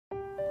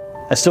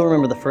I still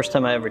remember the first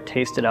time I ever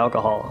tasted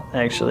alcohol,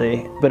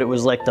 actually, but it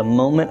was like the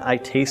moment I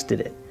tasted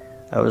it,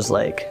 I was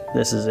like,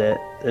 this is it.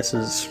 This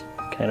is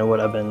kind of what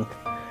I've been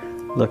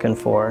looking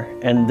for.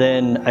 And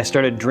then I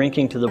started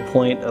drinking to the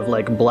point of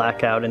like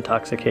blackout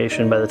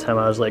intoxication by the time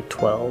I was like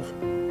 12.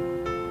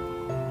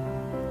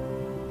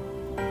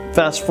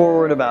 Fast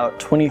forward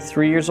about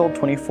 23 years old,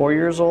 24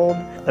 years old,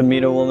 I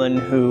meet a woman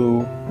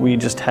who we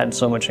just had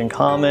so much in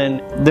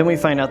common. Then we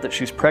find out that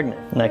she's pregnant.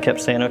 And I kept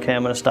saying, okay,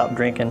 I'm gonna stop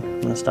drinking, I'm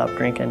gonna stop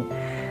drinking.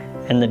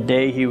 And the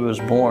day he was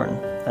born,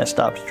 I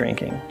stopped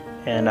drinking.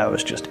 And I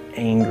was just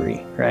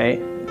angry, right?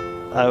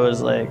 I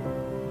was like,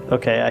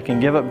 okay, I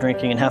can give up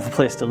drinking and have a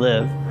place to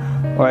live,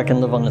 or I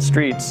can live on the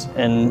streets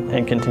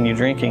and continue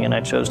drinking, and I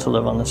chose to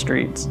live on the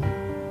streets.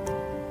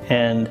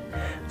 And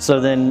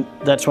so then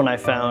that's when I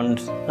found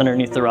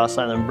underneath the Ross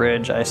Island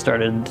Bridge, I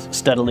started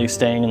steadily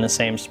staying in the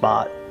same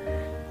spot.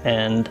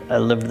 And I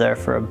lived there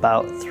for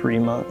about 3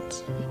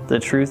 months. The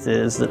truth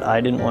is that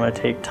I didn't want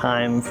to take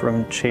time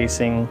from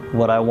chasing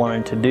what I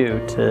wanted to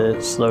do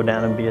to slow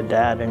down and be a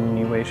dad in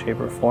any way, shape,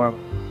 or form.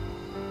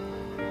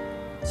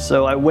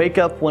 So I wake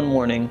up one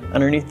morning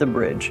underneath the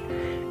bridge,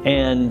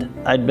 and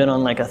I'd been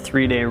on like a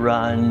 3-day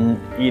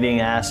run, eating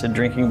acid,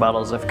 drinking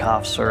bottles of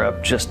cough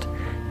syrup, just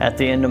at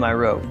the end of my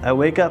rope. I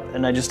wake up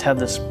and I just have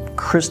this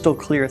crystal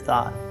clear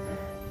thought.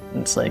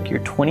 It's like, you're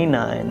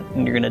 29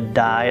 and you're gonna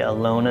die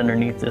alone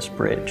underneath this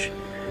bridge.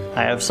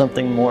 I have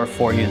something more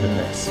for you than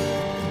this.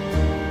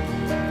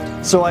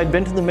 So I'd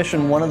been to the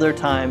mission one other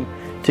time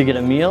to get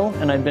a meal,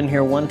 and I'd been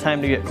here one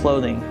time to get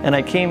clothing. And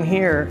I came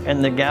here,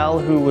 and the gal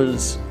who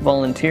was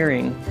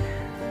volunteering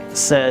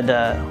said,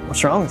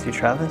 what's wrong with you,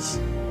 Travis?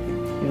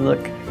 You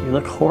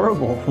look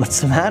horrible.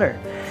 What's the matter?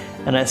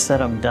 And I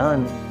said, I'm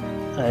done.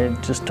 I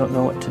just don't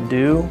know what to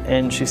do.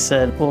 And she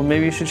said, well,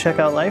 maybe you should check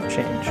out Life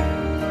Change.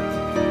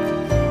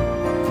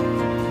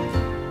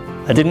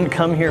 I didn't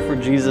come here for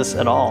Jesus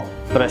at all,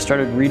 but I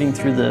started reading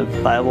through the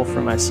Bible for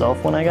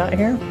myself when I got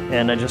here,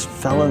 and I just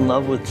fell in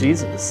love with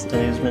Jesus,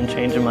 and he's been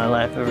changing my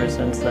life ever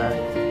since that.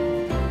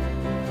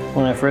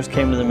 When I first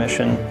came to the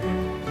mission,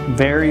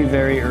 very,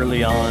 very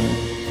early on,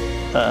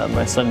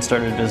 my son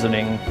started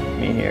visiting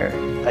me here.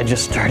 I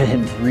just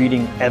started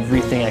reading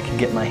everything I could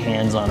get my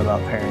hands on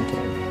about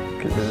parenting,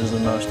 because it was the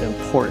most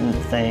important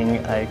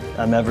thing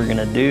I'm ever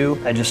gonna do.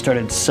 I just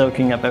started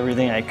soaking up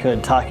everything I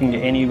could, talking to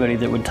anybody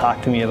that would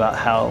talk to me about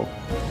how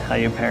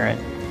you parent.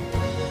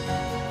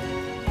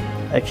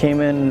 I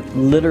came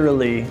in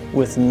literally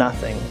with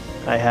nothing.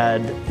 I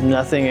had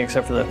nothing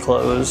except for the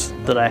clothes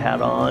that I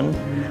had on.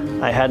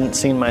 I hadn't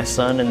seen my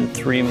son in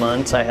 3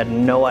 months. I had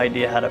no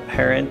idea how to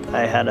parent.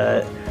 I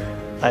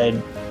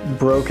had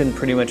broken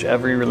pretty much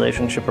every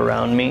relationship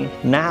around me.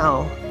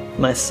 Now,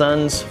 my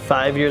son's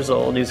 5 years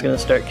old. He's gonna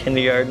start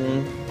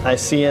kindergarten. I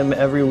see him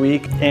every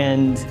week,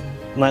 and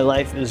my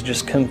life is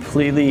just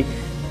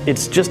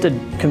it's just a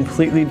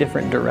completely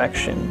different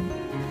direction.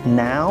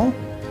 Now,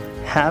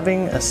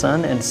 having a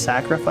son and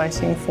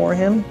sacrificing for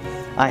him,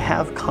 I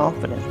have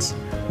confidence.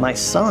 My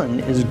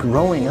son is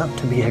growing up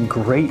to be a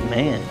great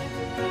man.